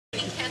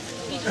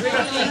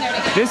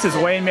This is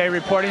Wayne May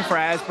reporting for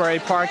Asbury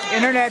Park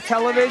Internet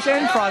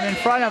Television from in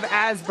front of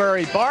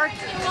Asbury Park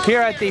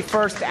here at the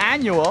first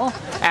annual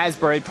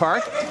Asbury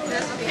Park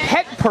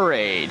Pet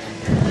Parade.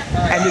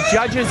 And the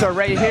judges are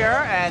right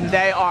here, and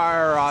they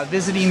are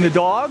visiting the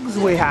dogs.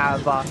 We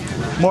have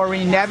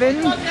Maureen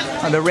Nevin,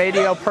 the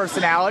radio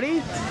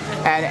personality,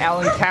 and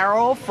Ellen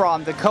Carroll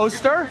from the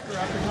Coaster.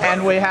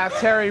 And we have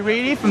Terry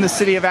Reedy from the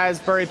city of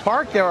Asbury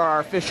Park. They're our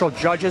official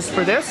judges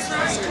for this.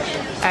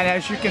 And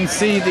as you can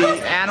see,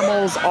 the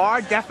animals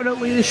are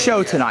definitely the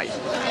show tonight.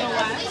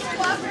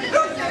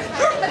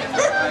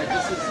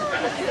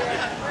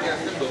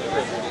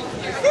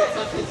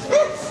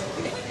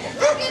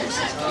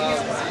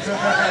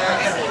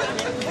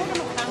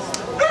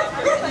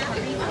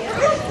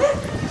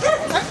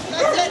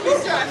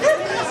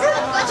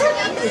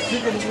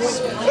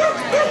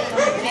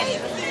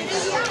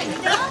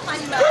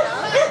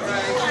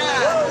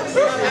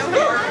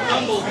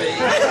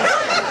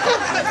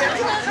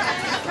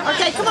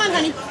 Okay, come on,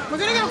 honey. We're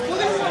gonna go. We're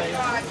gonna go.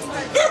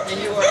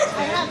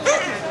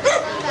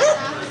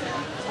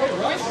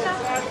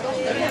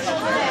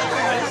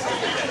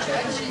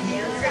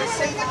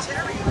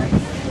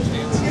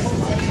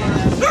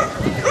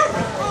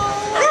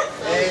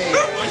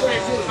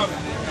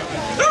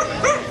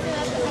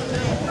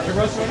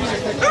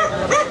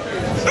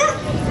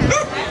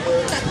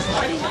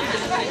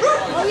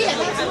 Oh yeah,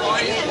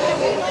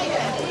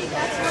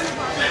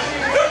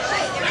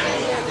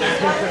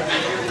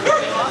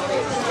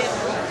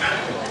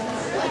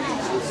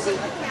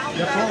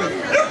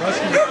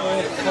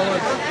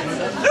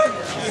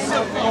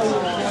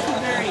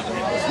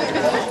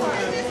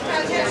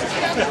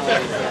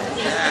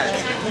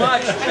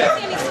 Much better.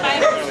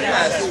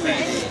 Yes,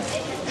 sweetie.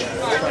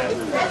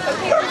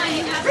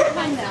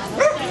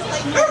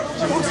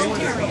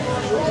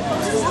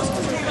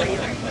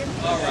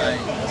 All right.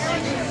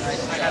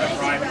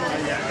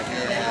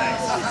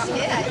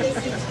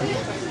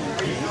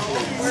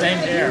 Same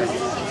here.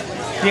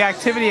 The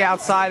activity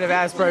outside of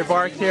Asbury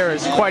Park here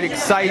is quite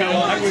exciting.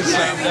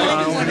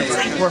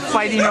 We're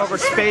fighting over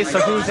space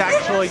of who's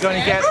actually going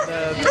to get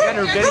the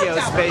better video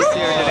space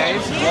here today.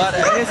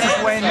 And this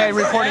is Wayne May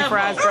reporting for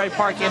Asbury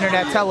Park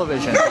Internet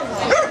Television.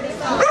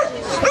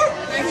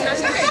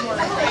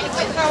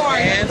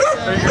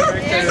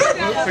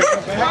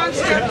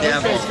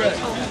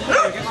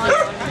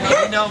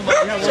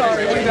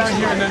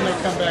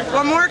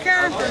 one more,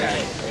 Karen?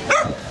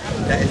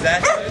 Is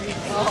that?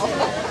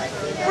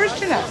 Where's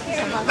Jeanette?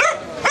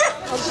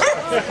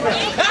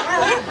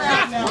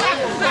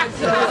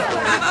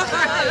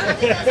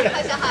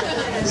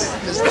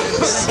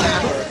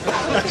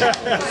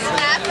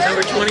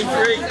 Number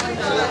 23.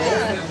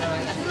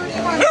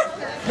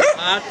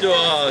 Hot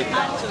dog.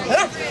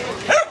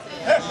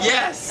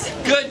 Yes!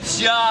 Good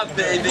job,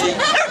 baby!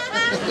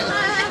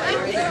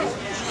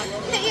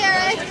 Hey,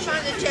 Eric.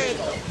 On the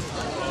table.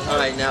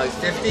 Alright, now it's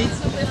 50?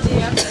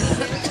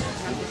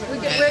 We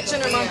get rich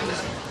in a month.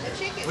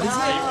 What is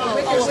it?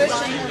 We get rich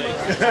in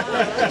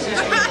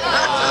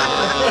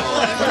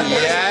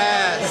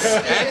Yes!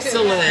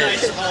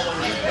 Excellent!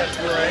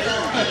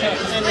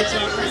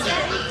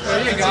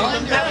 There you go.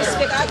 That's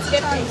 50.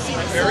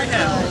 Very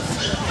happy.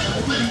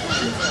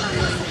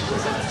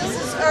 This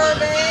is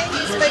Irving.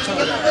 He's making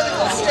a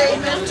political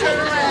statement. Turn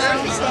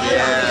around.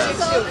 Yeah.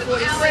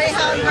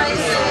 Greyhound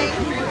racing.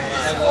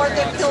 Sport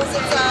that kills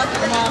itself.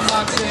 Come on,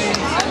 Moxie.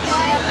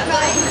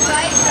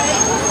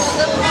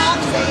 Little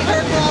Moxie,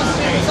 her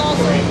costume is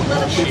also a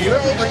political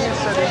statement.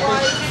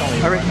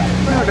 All right.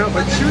 No,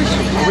 but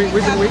seriously,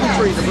 we've been waiting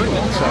for you to bring it.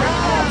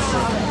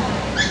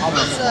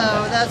 So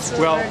that's what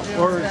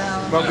we're doing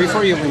now. Well,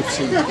 before you leave,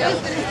 see. Okay.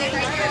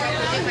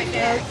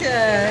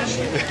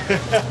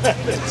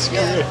 That's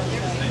good.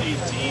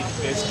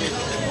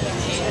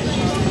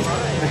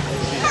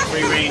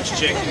 Free-range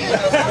chicken.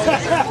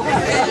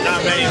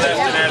 Not many left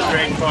in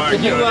Asbury Park.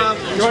 You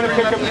want to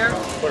pick up here?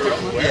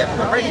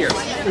 Yeah, right here.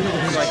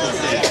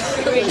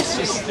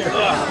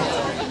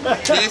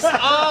 This,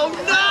 oh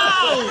no!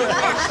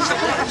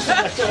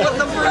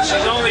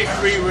 She's only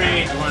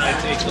free-range when I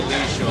take the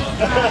leash off.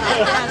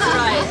 That's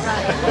right.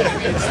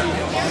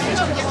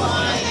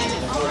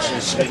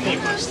 She didn't eat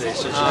much today,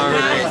 so she's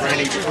Alright. for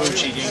any food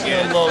she can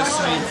get. Hello,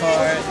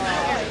 sweetheart.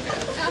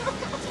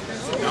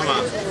 Come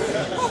on.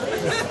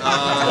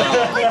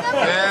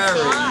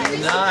 Very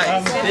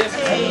nice.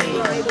 15.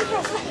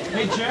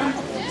 Hey, Jim,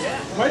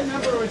 what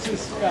number was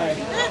this guy?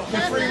 The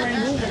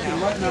free-range chicken,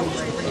 what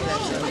number?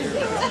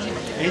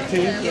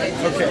 18?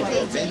 Okay,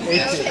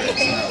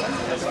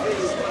 18.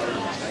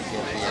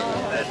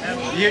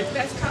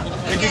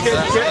 Did you get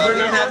We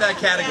don't have that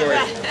category.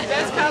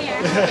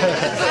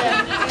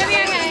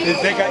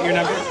 They got your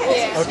number?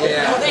 Okay.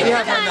 Yeah, we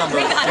have her number.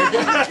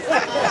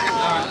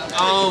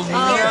 Oh no.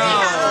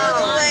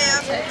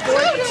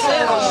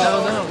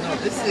 No.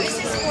 This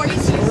is 42.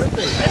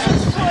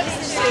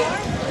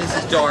 This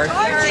is Darth, Toto,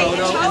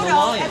 and the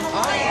lion.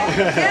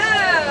 Yeah.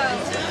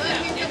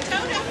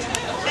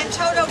 And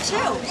Toto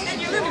too. And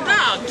your little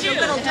dog. Your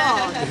little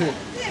dog.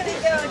 There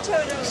you go,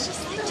 Toto.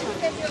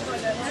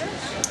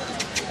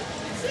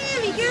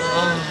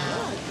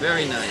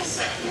 Very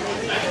nice.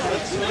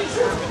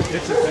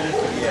 It's a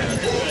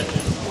benefit.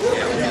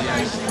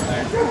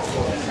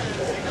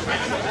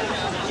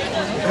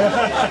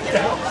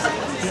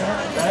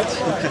 That's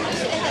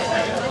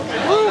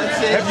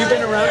Have you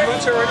been around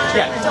much already?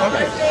 Yeah.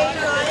 Okay.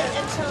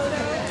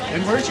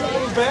 And where's your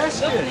little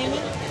basket?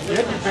 You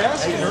had your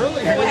basket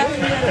earlier.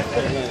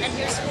 And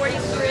here's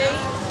 43.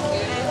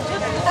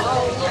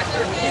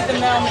 He's the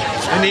mailman.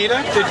 Anita,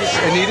 are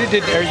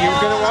you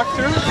going to walk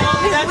through?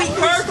 We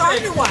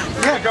started one.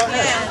 Yeah, go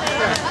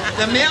ahead.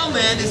 The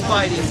mailman is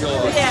biting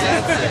dogs.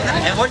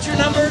 Yeah. And what's your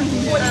number?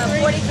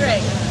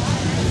 43.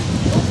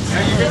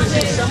 Now you're going to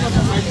see some of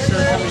them maybe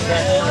start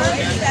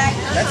coming back.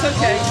 That's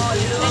okay.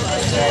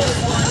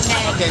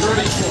 Okay,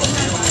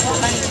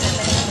 44.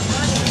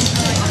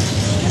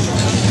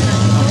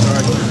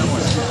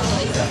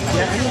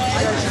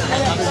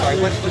 I'm sorry,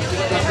 what's the...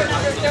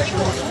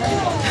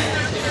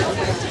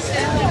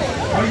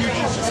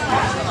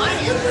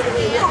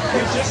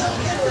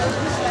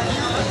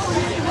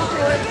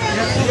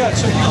 Yeah,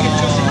 so you can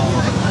just...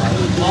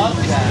 Love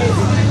that.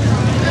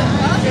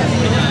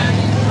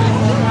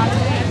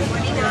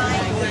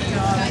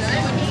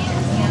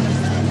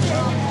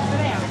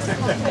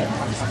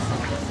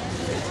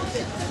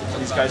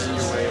 These guys in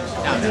your way.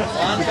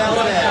 On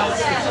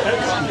balance.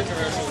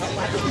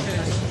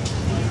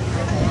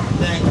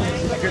 Thank you.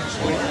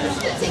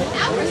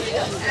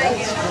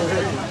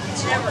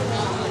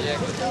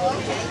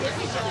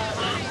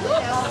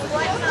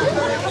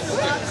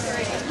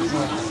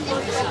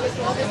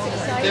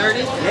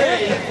 Dirty?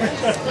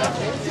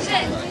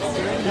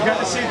 You got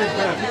to see the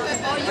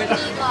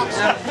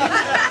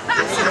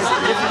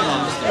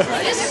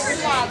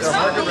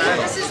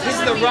This is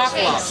the rock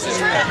lobster.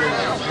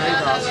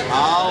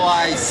 Oh,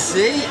 I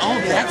see. Oh,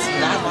 that's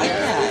not like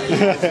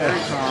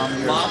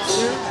that.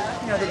 Lobster?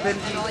 Yeah, they've been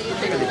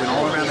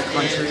all around the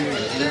country.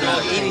 They're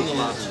all eating the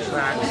lobster.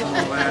 Tracks and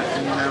all that,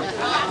 and,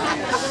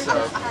 so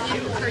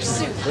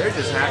they're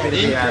just happy to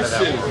be out of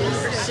that.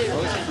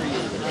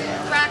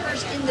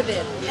 Crackers in the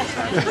bin.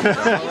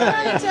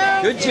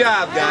 Good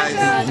job, guys.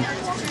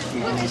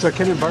 So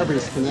Ken and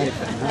Barbie's tonight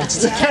then, huh?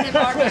 It's Ken and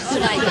Barbie's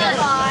tonight.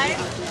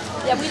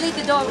 Yeah, we leave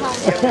the dog home.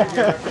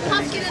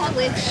 Pumpkin and the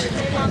witch.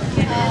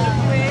 Pumpkin and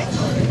the witch.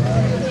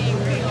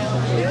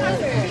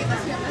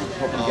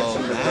 Oh,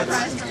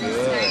 that's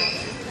good.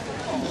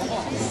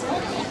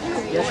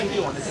 Yes, you do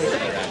want to take it.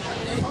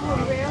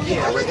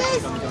 Oh, you guys.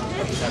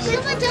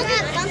 Someone took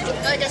it. Pumpkin.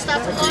 Oh, just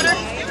stop for water.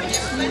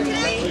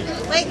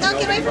 Wait, don't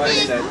get away from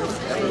me.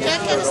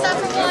 Can't get a stop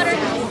for water.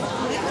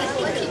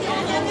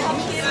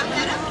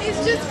 He's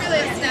just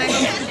really a snack.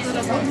 He's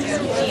little pumpkin.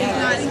 He's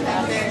not even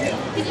big.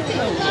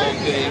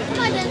 Okay.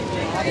 Come on, then.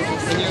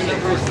 And your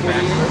number is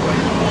 48?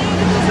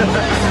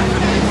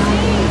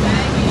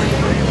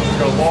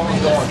 Go long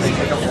dog, they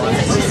take up one.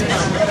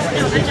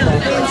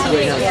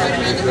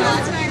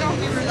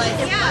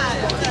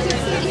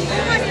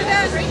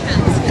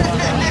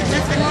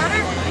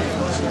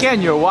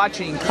 Again, you're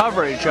watching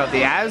coverage of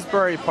the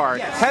Asbury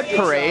Park Pet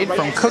Parade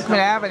from Cookman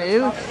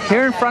Avenue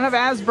here in front of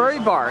Asbury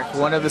Park,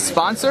 one of the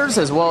sponsors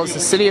as well as the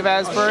City of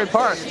Asbury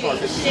Park.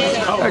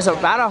 There's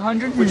about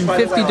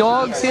 150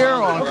 dogs here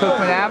on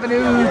Cookman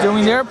Avenue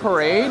doing their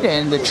parade,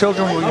 and the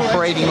children will be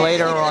parading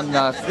later on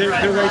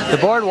the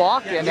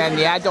boardwalk, and then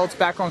the adults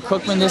back on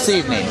Cookman this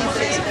evening.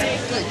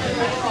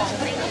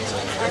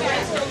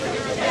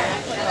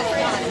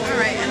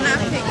 Alright,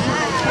 enough piggy.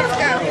 Let's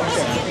go.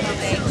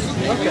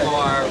 You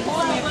are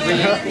Or you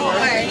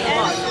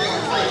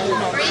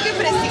can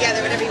put us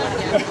together, whatever you want to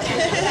do.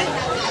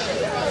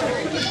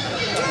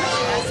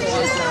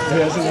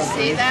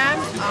 See them?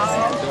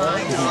 Oh my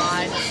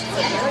god.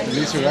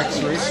 These are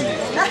ex-racing. I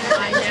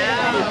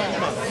know.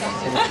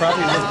 They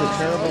probably lived a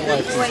terrible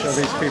life until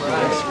these people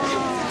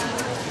rescued.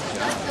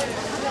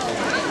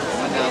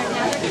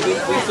 we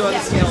saw the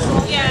scale.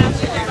 Yeah.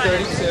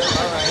 32,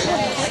 alright.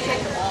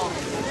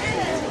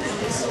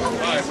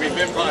 Alright, we've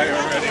been by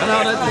already.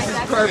 No, this is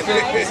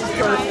perfect. This is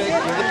perfect.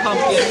 The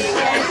pumpkin.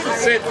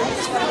 Sit.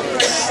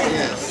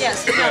 Yes. Yeah,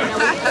 sit down.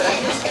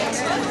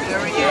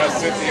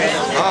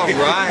 All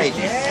right.